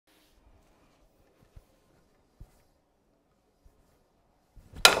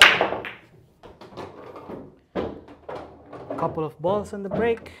couple of balls on the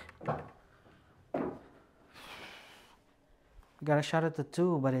break. We got a shot at the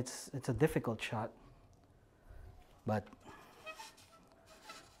 2, but it's a difficult shot. But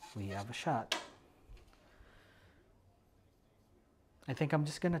we have a shot. I think I'm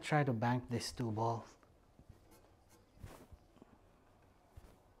just gonna try to bank this 2 ball.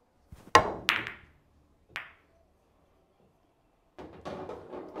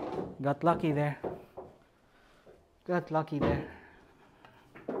 Got lucky there. Got lucky there.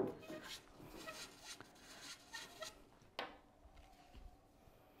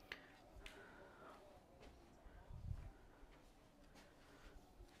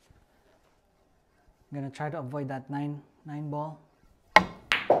 I'm gonna try to avoid that 9 ball.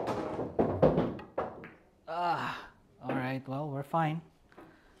 All right, well, we're fine.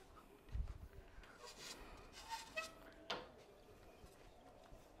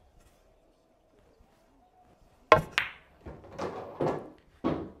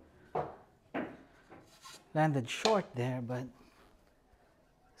 Landed short there, but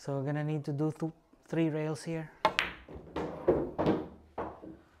so we're gonna need to do 3 rails here.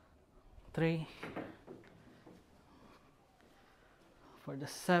 3 for the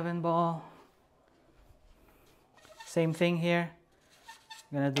 7 ball. Same thing here.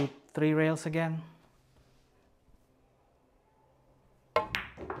 I'm gonna do 3 rails again.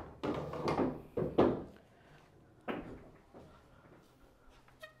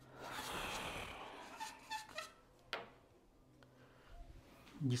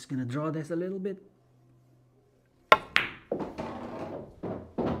 I'm just gonna draw this a little bit.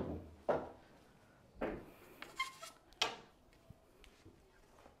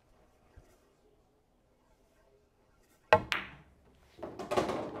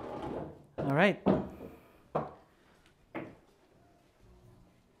 All right.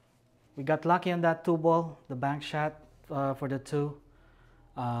 We got lucky on that 2 ball, the bank shot for the 2.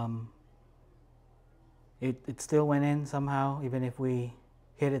 It still went in somehow, even if we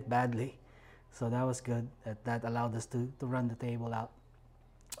hit it badly. So that was good. That allowed us to run the table out.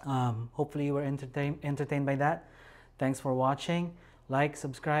 Hopefully you were entertained by that. Thanks for watching. Like,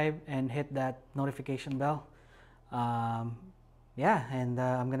 subscribe, and hit that notification bell. Yeah, and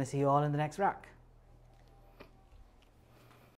I'm gonna see you all in the next rack.